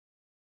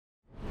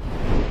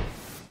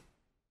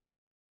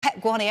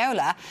Pep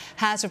Guardiola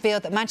has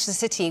revealed that Manchester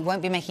City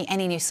won't be making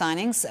any new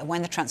signings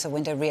when the transfer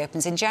window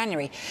reopens in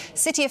January.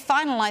 City are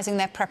finalising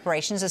their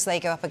preparations as they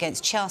go up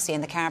against Chelsea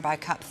in the Carabao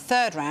Cup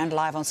third round,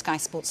 live on Sky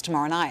Sports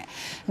tomorrow night.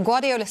 And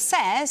Guardiola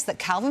says that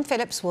Kalvin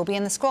Phillips will be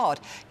in the squad.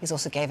 He's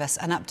also gave us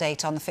an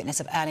update on the fitness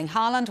of Erling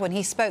Haaland when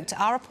he spoke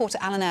to our reporter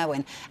Alan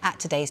Irwin at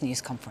today's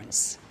news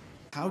conference.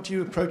 How do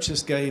you approach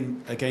this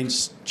game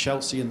against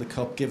Chelsea in the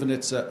Cup, given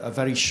it's a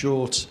very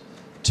short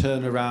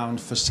turnaround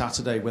for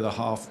Saturday with a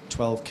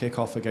 12:30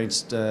 kick-off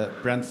against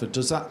Brentford?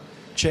 Does that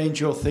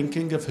change your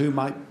thinking of who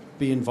might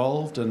be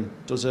involved, and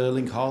does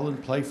Erling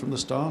Haaland play from the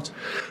start?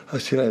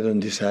 Still, I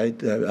don't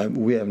decide.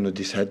 We have not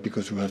decided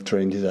because we have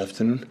trained this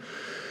afternoon,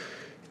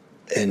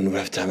 and we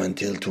have time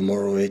until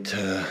tomorrow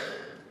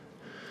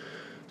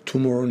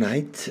tomorrow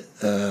night.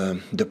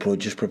 The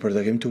approach is prepare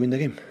the game to win the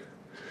game,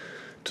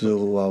 to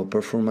do our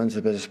performance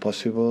as best as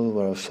possible.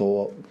 We're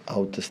also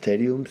out the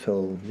stadium,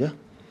 so yeah,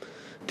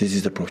 this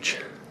is the approach.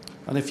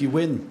 And if you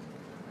win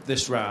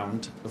this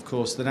round, of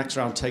course, the next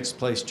round takes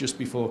place just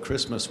before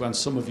Christmas, when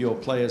some of your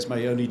players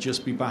may only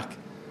just be back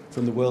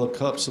from the World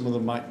Cup. Some of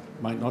them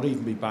might not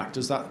even be back.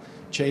 Does that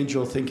change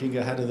your thinking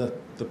ahead of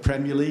the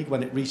Premier League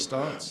when it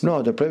restarts?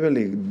 No, the Premier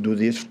League do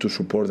this to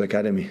support the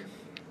academy,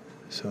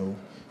 so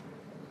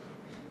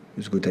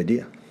it's a good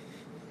idea.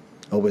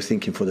 Always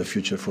thinking for the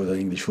future for the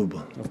English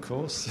football. Of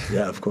course.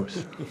 Yeah, of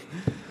course.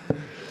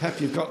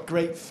 Pep, you've got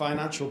great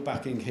financial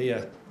backing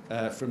here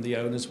from the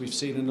owners. We've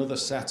seen another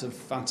set of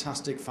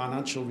fantastic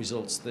financial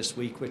results this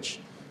week, which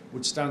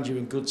would stand you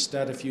in good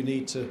stead if you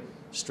need to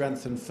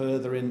strengthen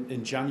further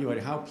in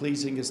January. How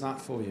pleasing is that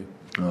for you?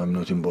 No, I'm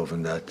not involved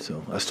in that.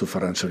 So as to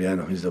Ferran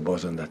Soriano, he's the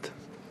boss on that.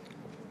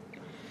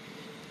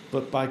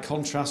 But by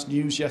contrast,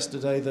 news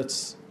yesterday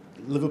that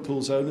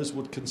Liverpool's owners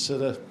would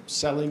consider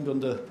selling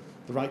under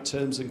the right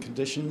terms and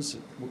conditions.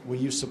 Were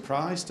you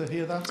surprised to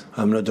hear that?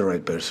 I'm not the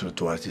right person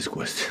to ask this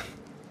question,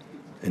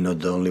 and not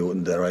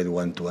the right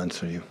one to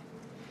answer you.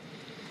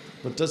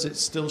 But does it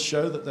still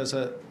show that there's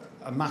a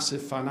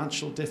massive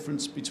financial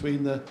difference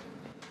between the...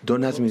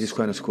 Don't ask me these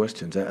kind of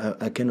questions.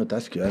 I cannot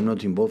ask you. I'm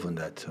not involved in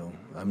that. So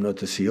I'm not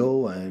the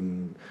CEO.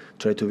 I'm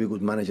trying to be a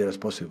good manager as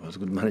possible, as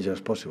good manager as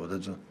possible.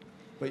 That's all.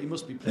 But you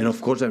must be pleased. And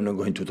of course, I'm not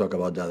going to talk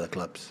about the other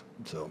clubs.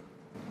 So.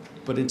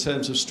 But in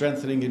terms of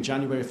strengthening in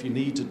January, if you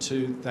needed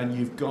to, then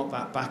you've got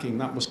that backing.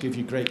 That must give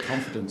you great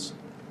confidence.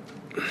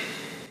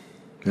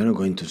 We're not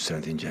going to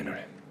strengthen in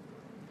January.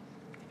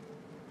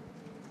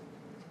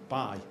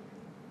 Bye.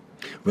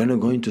 We're not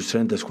going to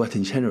strengthen the squad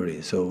in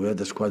January. So we have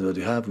the squad that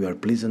we have. We are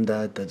pleased on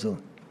that. That's all.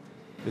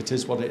 It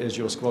is what it is.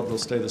 Your squad will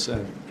stay the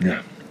same.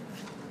 Yeah.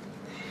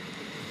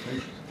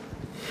 Okay.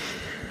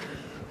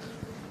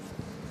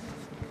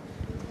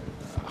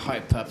 Hi,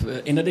 Pep.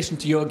 In addition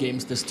to your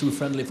games, there's two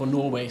friendly for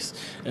Norway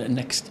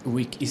next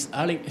week. Is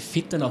Erling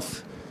fit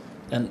enough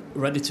and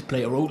ready to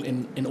play a role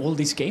in all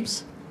these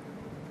games?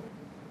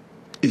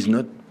 It's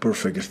not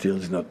perfect still.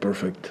 It's not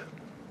perfect.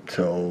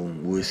 So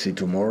we'll see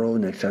tomorrow,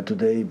 next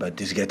Saturday, but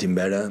it's getting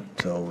better.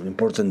 So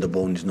important, the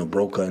bone is not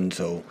broken,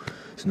 so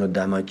it's not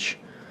damaged.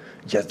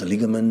 Just the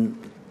ligament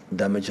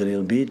damaged a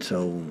little bit,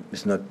 so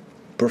it's not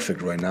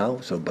perfect right now.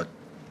 So, but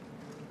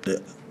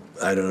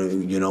I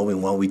don't know,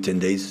 in 1 week, 10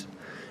 days,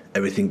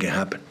 everything can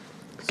happen,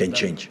 can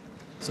change.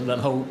 So then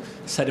how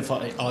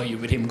satisfied are you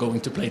with him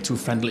going to play two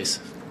friendlies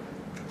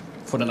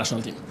for the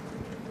national team?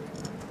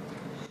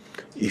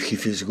 If he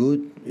feels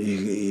good,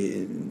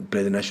 he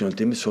play the national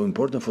team is so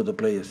important for the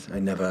players. I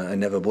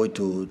never avoid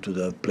to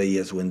the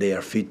players when they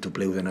are fit to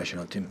play with the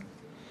national team.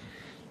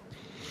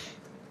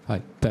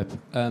 Hi, Pep.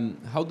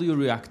 How do you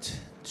react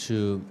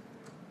to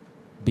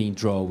being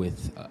drawn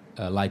with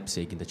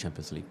Leipzig in the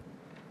Champions League?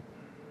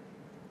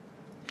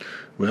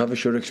 We have a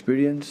short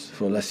experience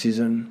for last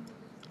season.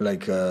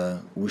 Like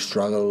we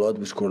struggled a lot.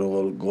 We scored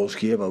all goals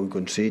here, but we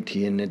conceded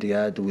here in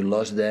Etihad. We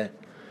lost there.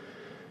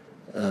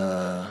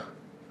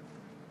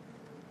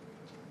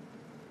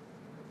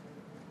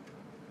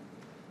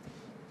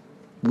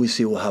 We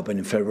see what happened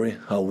in February,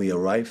 how we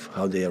arrive,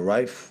 how they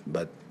arrive,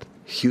 but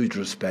huge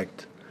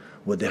respect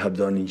what they have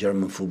done in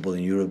German football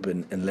in Europe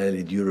and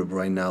led Europe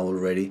right now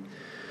already.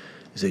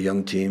 It's a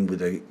young team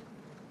with a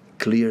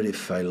clear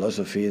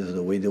philosophy of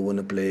the way they want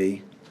to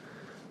play,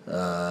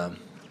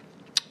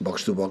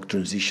 box-to-box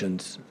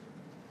transitions,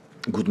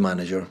 good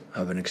manager,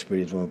 have an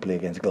experience when we play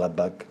against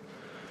Gladbach.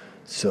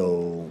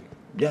 So,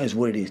 yeah, it's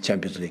what it is,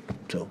 Champions League.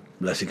 So,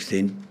 last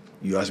 16.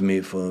 You ask me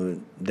for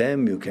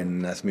them, you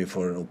can ask me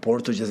for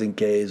Porto just in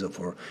case, or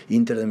for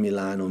Inter de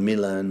Milan,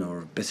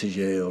 or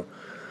PSG, or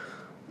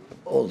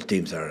all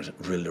teams are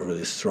really,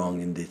 really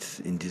strong in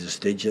these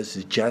stages.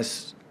 It's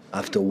just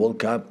after World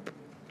Cup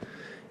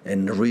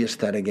and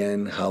restart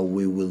again how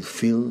we will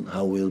feel,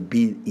 how we'll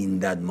be in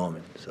that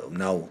moment. So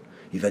now,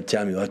 if I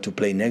tell you have to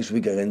play next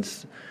week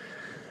against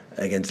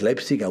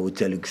Leipzig, I would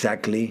tell you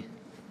exactly,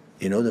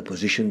 the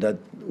position that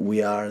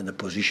we are, the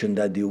position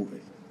that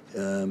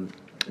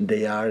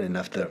they are, and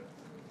after.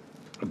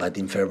 But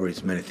in February,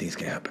 many things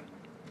can happen.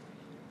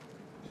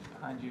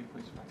 Behind you,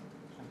 please.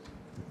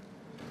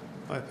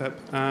 Hi, Pep.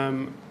 I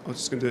was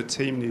just going to do a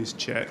team news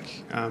check.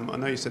 I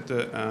know you said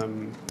that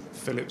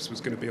Phillips was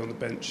going to be on the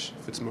bench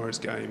for tomorrow's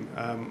game.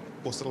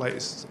 What's the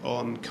latest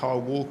on Kyle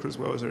Walker as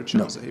well? Is there a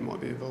chance that he might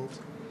be involved?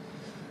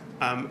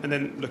 And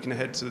then looking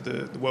ahead to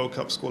the World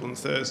Cup squad on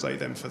Thursday,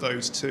 then for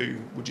those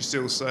two, would you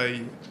still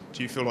say,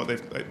 do you feel like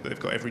they've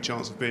got every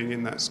chance of being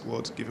in that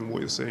squad, given what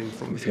you're seeing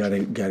from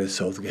the Gareth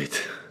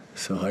Southgate?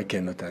 So I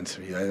cannot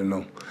answer you. I don't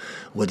know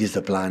what is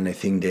the plan. I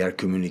think they are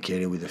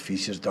communicating with the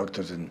physios,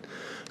 doctors, and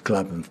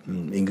club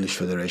and English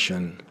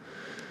Federation,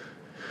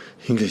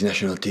 English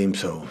national team.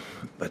 So,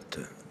 but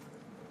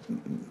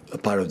a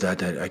part of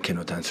that, I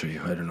cannot answer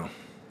you. I don't know.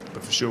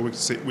 But for sure,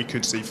 we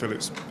could see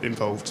Phillips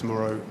involved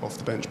tomorrow off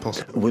the bench,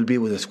 possibly. We'll be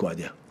with the squad,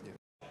 yeah.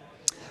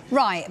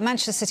 Right,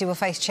 Manchester City will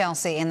face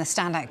Chelsea in the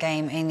standout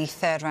game in the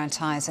third-round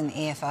ties in the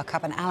EFL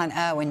Cup, and Alan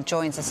Irwin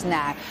joins us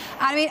now.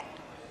 I mean,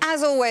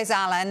 as always,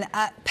 Alan,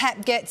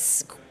 Pep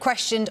gets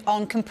questioned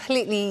on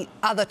completely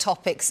other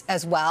topics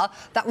as well.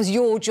 That was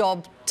your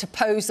job to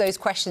pose those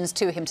questions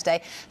to him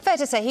today. Fair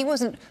to say he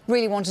wasn't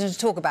really wanting to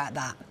talk about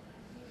that.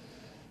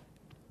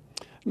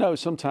 No,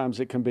 sometimes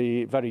it can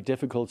be very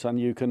difficult, and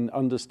you can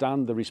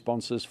understand the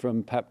responses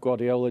from Pep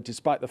Guardiola,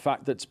 despite the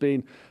fact that it's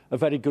been a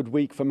very good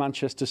week for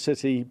Manchester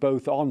City,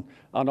 both on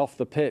and off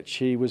the pitch.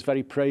 He was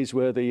very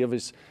praiseworthy of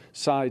his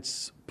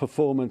side's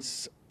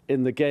performance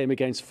in the game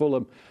against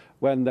Fulham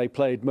when they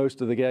played most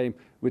of the game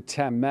with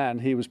 10 men.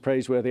 He was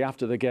praiseworthy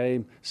after the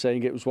game,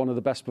 saying it was one of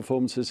the best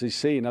performances he's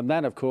seen. And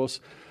then, of course,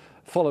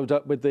 followed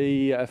up with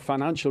the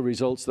financial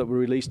results that were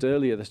released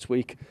earlier this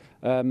week,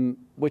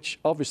 which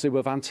obviously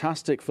were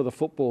fantastic for the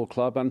football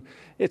club. And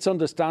it's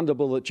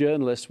understandable that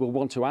journalists will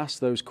want to ask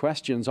those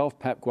questions of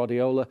Pep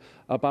Guardiola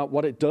about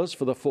what it does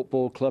for the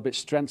football club. It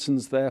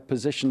strengthens their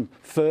position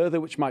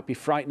further, which might be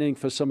frightening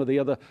for some of the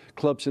other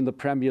clubs in the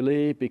Premier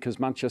League, because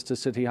Manchester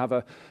City have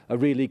a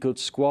really good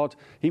squad.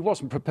 He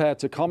wasn't prepared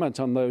to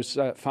comment on those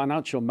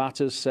financial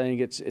matters, saying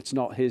it's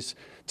not his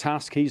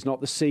task. He's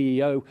not the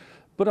CEO.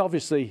 But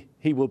obviously,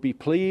 he will be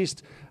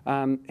pleased,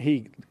 and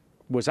he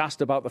was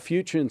asked about the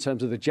future in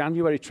terms of the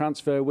January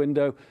transfer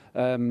window.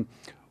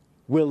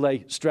 Will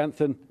they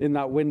strengthen in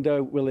that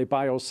window? Will they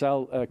buy or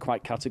sell?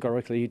 Quite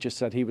categorically, he just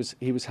said he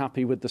was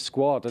happy with the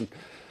squad. And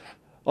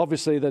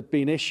obviously, there'd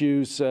been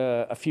issues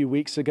a few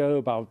weeks ago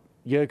about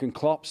Jurgen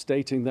Klopp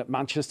stating that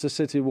Manchester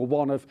City were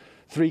one of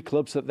 3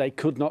 clubs that they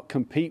could not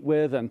compete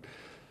with, and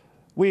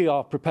we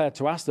are prepared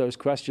to ask those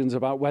questions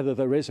about whether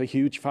there is a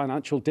huge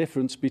financial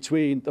difference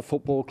between the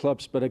football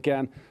clubs. But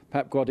again,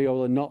 Pep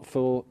Guardiola not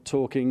for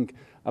talking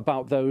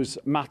about those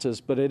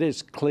matters. But it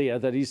is clear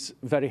that he's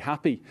very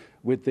happy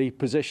with the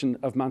position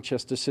of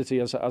Manchester City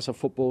as a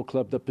football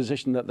club, the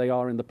position that they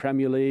are in the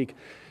Premier League.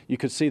 You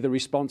could see the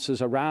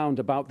responses around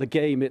about the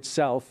game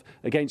itself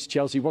against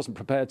Chelsea. He wasn't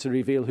prepared to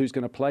reveal who's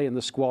going to play in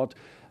the squad.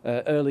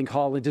 Erling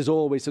Haaland is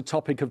always a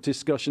topic of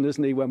discussion,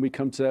 isn't he, when we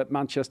come to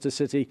Manchester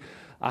City.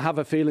 I have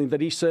a feeling that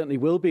he certainly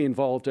will be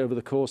involved over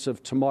the course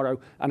of tomorrow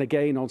and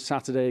again on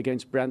Saturday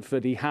against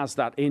Brentford. He has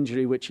that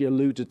injury which he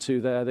alluded to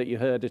there, that you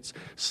heard. It's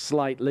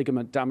slight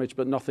ligament damage,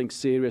 but nothing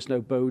serious, no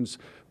bones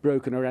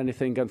broken or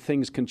anything, and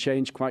things can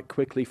change quite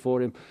quickly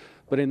for him.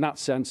 But in that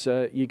sense,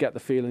 you get the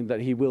feeling that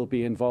he will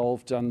be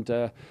involved,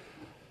 and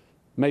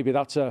maybe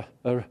that's a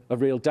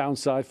real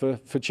downside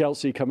for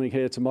Chelsea coming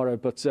here tomorrow.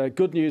 But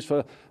good news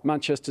for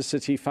Manchester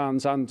City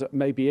fans and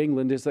maybe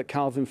England is that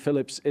Kalvin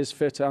Phillips is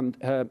fit and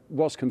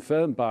was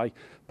confirmed by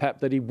Pep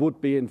that he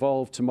would be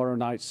involved tomorrow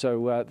night.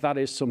 So that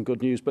is some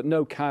good news. But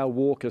no Kyle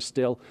Walker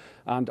still.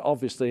 And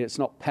obviously it's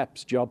not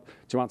Pep's job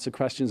to answer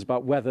questions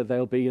about whether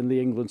they'll be in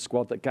the England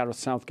squad that Gareth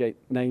Southgate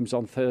names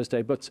on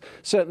Thursday. But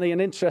certainly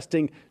an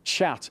interesting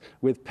chat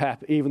with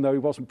Pep, even though he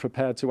wasn't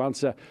prepared to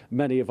answer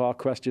many of our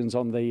questions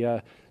on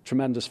the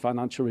tremendous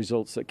financial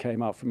results that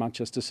came out from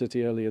Manchester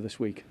City earlier this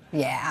week.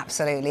 Yeah,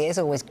 absolutely. It's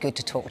always good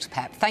to talk to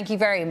Pep. Thank you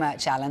very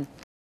much, Alan.